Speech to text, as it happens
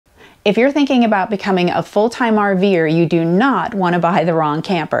If you're thinking about becoming a full-time RVer, you do not want to buy the wrong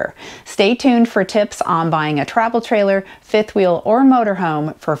camper. Stay tuned for tips on buying a travel trailer, fifth wheel, or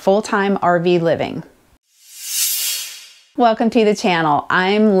motorhome for full-time RV living. Welcome to the channel.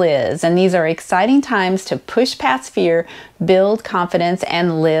 I'm Liz, and these are exciting times to push past fear, build confidence,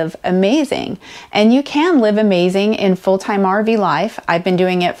 and live amazing. And you can live amazing in full-time RV life. I've been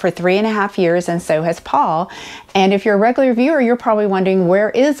doing it for 3.5 years, and so has Paul. And if you're a regular viewer, you're probably wondering, where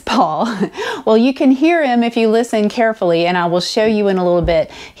is Paul? Well, you can hear him if you listen carefully, and I will show you in a little bit.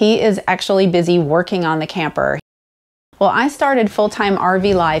 He is actually busy working on the camper. Well, I started full-time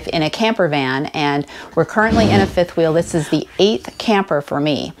RV life in a camper van, and we're currently in a fifth wheel. This is the 8th camper for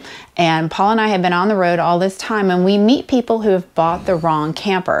me. And Paul and I have been on the road all this time, and we meet people who have bought the wrong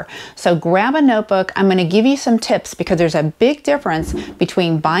camper. So grab a notebook. I'm going to give you some tips because there's a big difference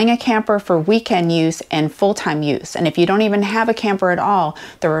between buying a camper for weekend use and full-time use. And if you don't even have a camper at all,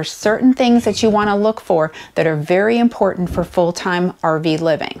 there are certain things that you want to look for that are very important for full-time RV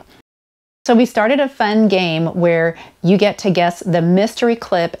living. So we started a fun game where you get to guess the mystery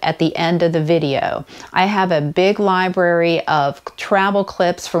clip at the end of the video. I have a big library of travel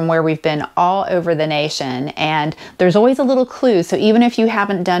clips from where we've been all over the nation, and there's always a little clue. So even if you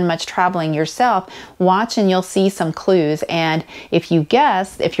haven't done much traveling yourself, watch and you'll see some clues. And if you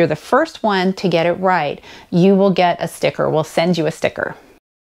guess, if you're the first one to get it right, you will get a sticker. We'll send you a sticker.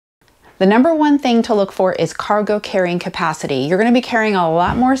 The number one thing to look for is cargo carrying capacity. You're going to be carrying a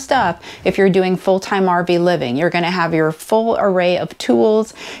lot more stuff if you're doing full-time RV living. You're going to have your full array of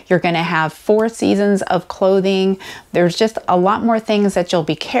tools. You're going to have 4 seasons of clothing. There's just a lot more things that you'll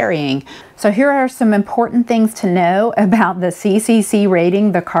be carrying. So here are some important things to know about the CCC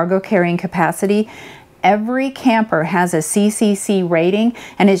rating, the cargo carrying capacity. Every camper has a CCC rating,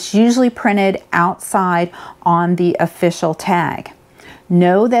 and it's usually printed outside on the official tag.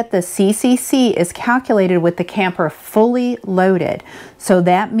 Know that the CCC is calculated with the camper fully loaded. So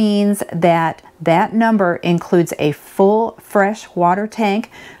that means that that number includes a full fresh water tank,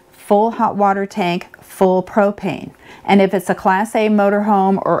 full hot water tank, full propane. And if it's a Class A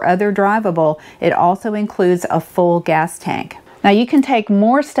motorhome or other drivable, it also includes a full gas tank. Now you can take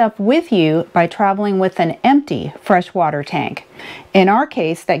more stuff with you by traveling with an empty freshwater tank. In our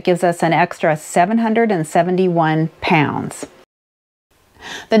case, that gives us an extra 771 pounds.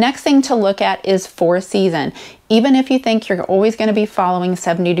 The next thing to look at is 4 season. Even if you think you're always going to be following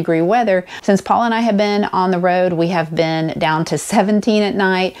 70-degree weather, since Paul and I have been on the road, we have been down to 17 at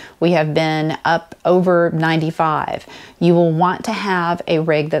night. We have been up over 95. You will want to have a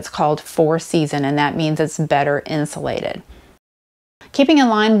rig that's called 4 season, and that means it's better insulated. Keeping in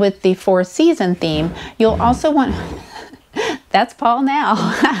line with the 4 season theme, you'll also want... That's Paul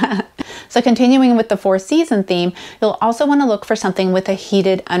now. So continuing with the 4 season theme, you'll also want to look for something with a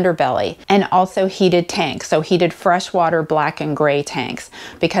heated underbelly and also heated tanks, so heated freshwater black and gray tanks.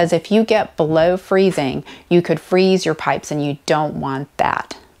 Because if you get below freezing, you could freeze your pipes, and you don't want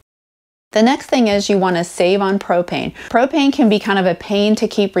that. The next thing is you want to save on propane. Propane can be kind of a pain to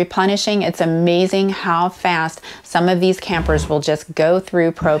keep replenishing. It's amazing how fast some of these campers will just go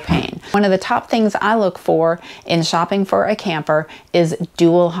through propane. One of the top things I look for in shopping for a camper is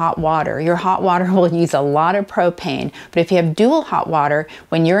dual hot water. Your hot water will use a lot of propane, but if you have dual hot water,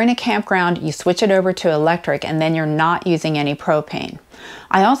 when you're in a campground, you switch it over to electric, and then you're not using any propane.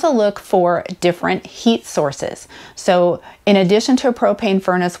 I also look for different heat sources. So in addition to a propane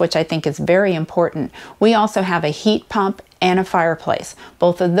furnace, which I think is very important, we also have a heat pump and a fireplace.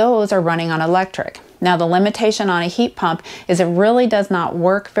 Both of those are running on electric. Now the limitation on a heat pump is it really does not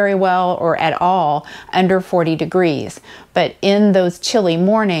work very well or at all under 40 degrees. But in those chilly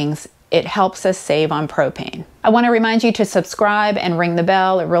mornings, it helps us save on propane. I want to remind you to subscribe and ring the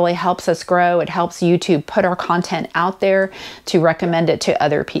bell. It really helps us grow. It helps YouTube put our content out there to recommend it to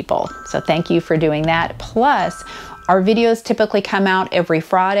other people. So thank you for doing that. Plus, our videos typically come out every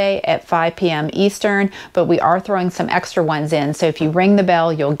Friday at 5 p.m. Eastern, but we are throwing some extra ones in. So if you ring the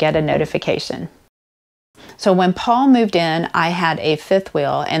bell, you'll get a notification. So when Paul moved in, I had a fifth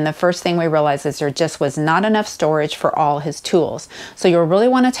wheel, and the first thing we realized is there just was not enough storage for all his tools. So you'll really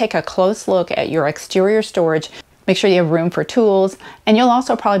want to take a close look at your exterior storage. Make sure you have room for tools, and you'll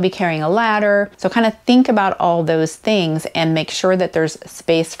also probably be carrying a ladder. So kind of think about all those things and make sure that there's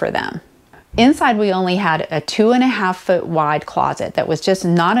space for them. Inside, we only had a 2.5 foot wide closet that was just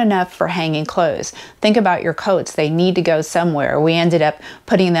not enough for hanging clothes. Think about your coats. They need to go somewhere. We ended up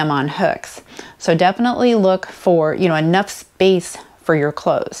putting them on hooks. So definitely look for, enough space for your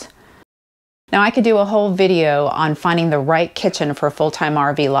clothes. Now, I could do a whole video on finding the right kitchen for full-time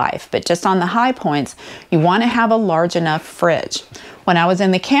RV life, but just on the high points, you want to have a large enough fridge. When I was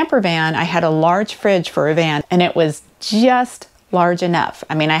in the camper van, I had a large fridge for a van, and it was just large enough.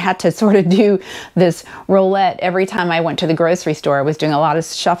 I mean, I had to sort of do this roulette every time I went to the grocery store. I was doing a lot of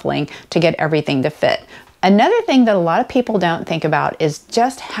shuffling to get everything to fit. Another thing that a lot of people don't think about is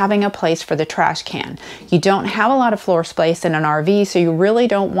just having a place for the trash can. You don't have a lot of floor space in an RV, so you really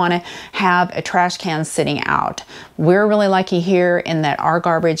don't want to have a trash can sitting out. We're really lucky here in that our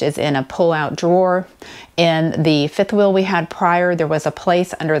garbage is in a pull-out drawer. In the fifth wheel we had prior, there was a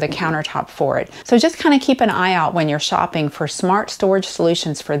place under the countertop for it. So just kind of keep an eye out when you're shopping for smart storage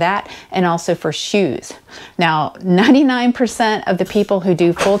solutions for that, and also for shoes. Now, 99% of the people who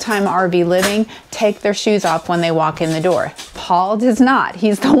do full-time RV living take their shoes off when they walk in the door. Paul does not.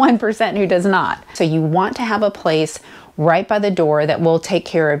 He's the 1% who does not. So you want to have a place right by the door that will take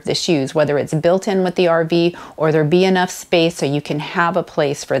care of the shoes, whether it's built in with the RV or there be enough space so you can have a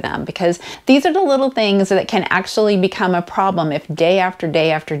place for them, because these are the little things that can actually become a problem if day after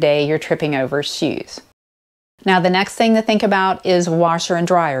day after day you're tripping over shoes. Now, the next thing to think about is washer and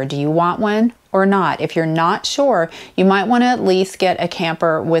dryer. Do you want one or not? If you're not sure, you might want to at least get a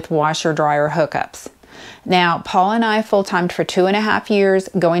camper with washer dryer hookups. Now, Paul and I full-timed for 2.5 years,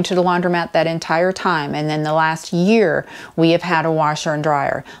 going to the laundromat that entire time, and then the last year we have had a washer and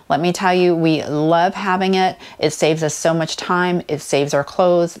dryer. Let me tell you, we love having it. It saves us so much time. It saves our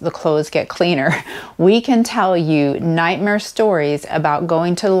clothes. The clothes get cleaner. We can tell you nightmare stories about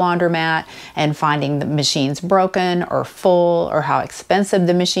going to the laundromat and finding the machines broken or full, or how expensive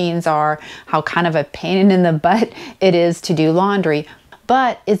the machines are, how kind of a pain in the butt it is to do laundry,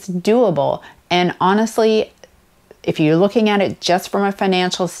 but it's doable. And honestly, if you're looking at it just from a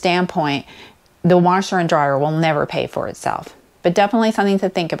financial standpoint, the washer and dryer will never pay for itself, but definitely something to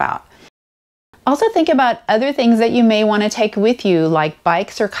think about. Also think about other things that you may want to take with you, like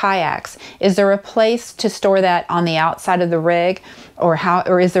bikes or kayaks. Is there a place to store that on the outside of the rig,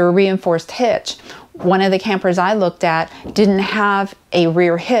 or is there a reinforced hitch? One of the campers I looked at didn't have a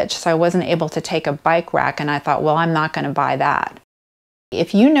rear hitch, so I wasn't able to take a bike rack, and I thought, well, I'm not going to buy that.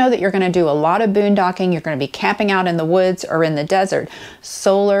 If you know that you're going to do a lot of boondocking, you're going to be camping out in the woods or in the desert,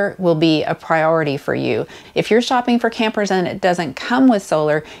 solar will be a priority for you. If you're shopping for campers and it doesn't come with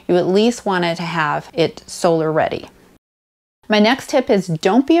solar, you at least want to have it solar ready. My next tip is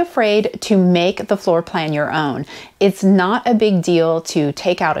don't be afraid to make the floor plan your own. It's not a big deal to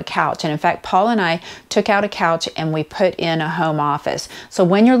take out a couch. And in fact, Paul and I took out a couch and we put in a home office. So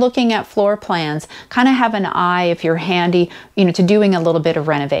when you're looking at floor plans, kind of have an eye, if you're handy, to doing a little bit of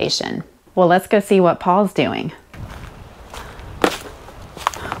renovation. Well, let's go see what Paul's doing.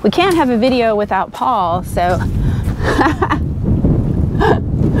 We can't have a video without Paul, so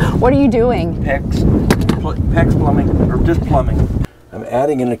what are you doing? PEX plumbing, or just plumbing. I'm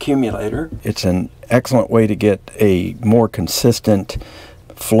adding an accumulator. It's an excellent way to get a more consistent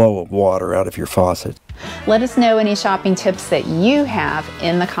flow of water out of your faucet. Let us know any shopping tips that you have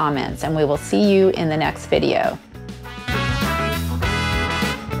in the comments, and we will see you in the next video.